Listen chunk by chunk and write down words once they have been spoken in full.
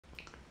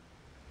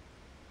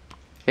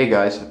Hey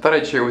guys, I thought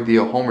I'd share with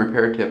you a home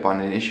repair tip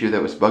on an issue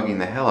that was bugging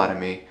the hell out of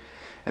me,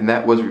 and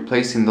that was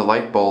replacing the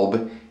light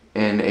bulb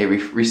in a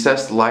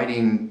recessed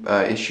lighting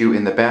issue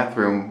in the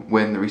bathroom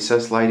when the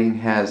recessed lighting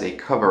has a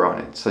cover on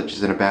it, such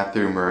as in a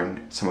bathroom or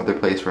in some other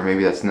place where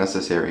maybe that's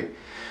necessary.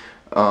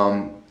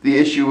 The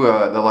issue,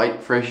 the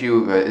light for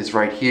issue is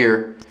right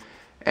here,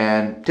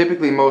 and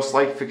typically most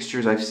light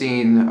fixtures I've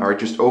seen are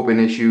just open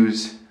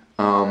issues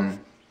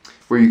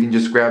where you can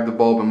just grab the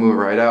bulb and move it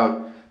right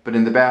out. But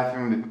in the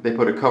bathroom, they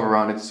put a cover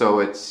on it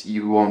so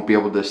you won't be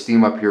able to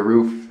steam up your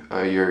roof,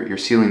 your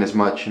ceiling as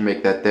much and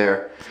make that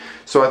there.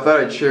 So I thought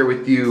I'd share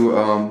with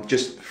you,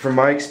 just from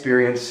my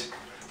experience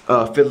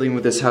fiddling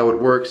with this, how it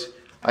works.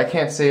 I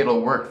can't say it'll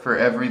work for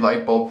every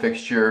light bulb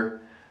fixture,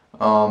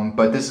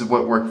 but this is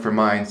what worked for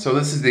mine. So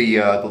this is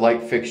the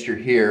light fixture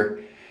here,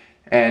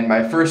 and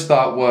my first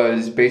thought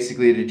was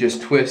basically to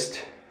just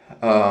twist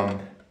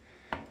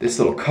this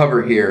little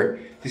cover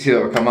here. You see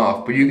that will come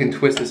off, but you can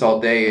twist this all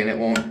day and it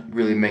won't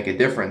really make a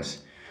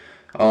difference.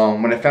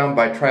 What I found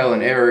by trial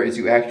and error is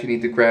you actually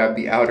need to grab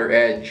the outer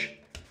edge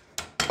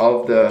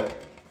of the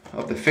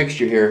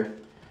fixture here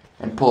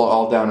and pull it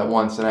all down at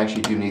once, and I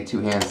actually do need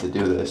two hands to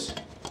do this.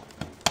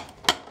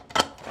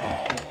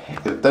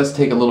 It does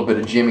take a little bit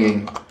of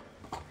jimmying,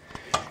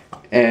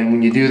 and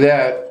when you do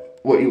that,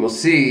 what you will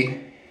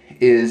see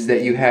is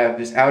that you have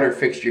this outer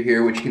fixture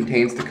here which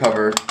contains the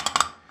cover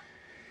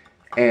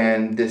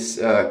and this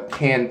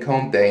can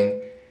comb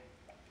thing,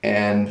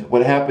 and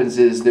what happens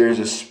is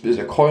there's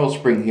a coil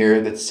spring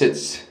here that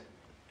sits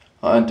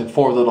onto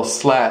four little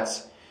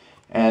slats,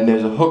 and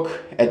there's a hook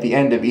at the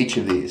end of each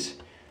of these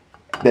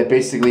that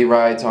basically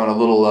rides on a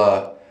little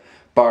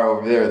bar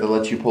over there that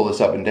lets you pull this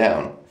up and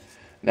down.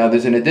 Now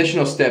there's an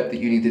additional step that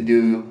you need to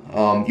do.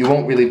 You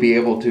won't really be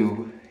able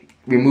to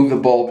remove the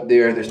bulb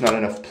there's not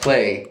enough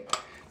play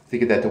to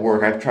get that to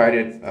work. I've tried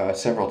it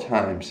several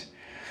times.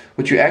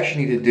 What you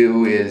actually need to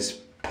do is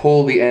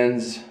pull the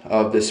ends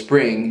of the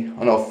spring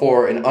on all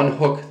four and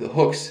unhook the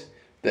hooks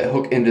that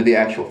hook into the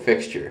actual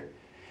fixture,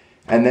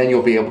 and then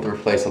you'll be able to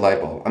replace the light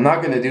bulb. I'm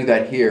not going to do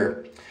that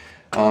here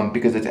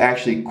because it's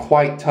actually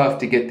quite tough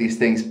to get these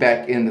things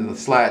back into the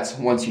slats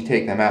once you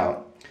take them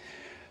out.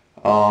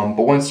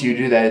 But once you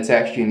do that, it's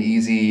actually an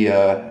easy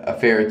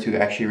affair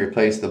to actually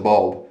replace the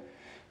bulb.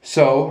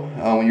 So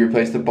when you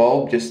replace the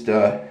bulb, just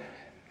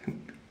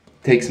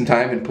take some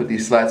time and put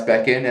these slats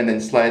back in, and then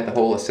slide the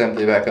whole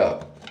assembly back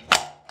up.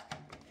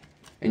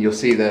 And you'll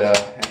see that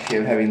actually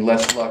I'm having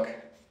less luck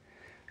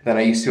than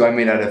I used to. I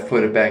may not have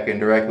put it back in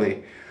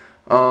directly.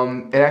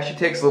 It actually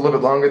takes a little bit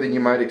longer than you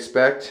might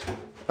expect.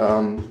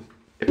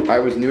 If I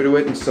was new to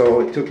it, and so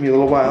it took me a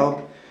little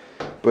while.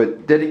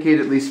 But dedicate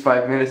at least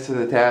 5 minutes to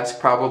the task,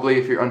 probably,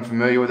 if you're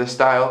unfamiliar with the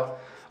style.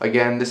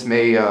 Again, this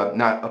may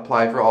not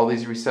apply for all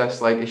these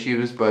recessed light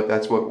issues, but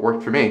that's what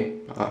worked for me.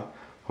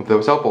 Hope that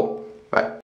was helpful. Bye.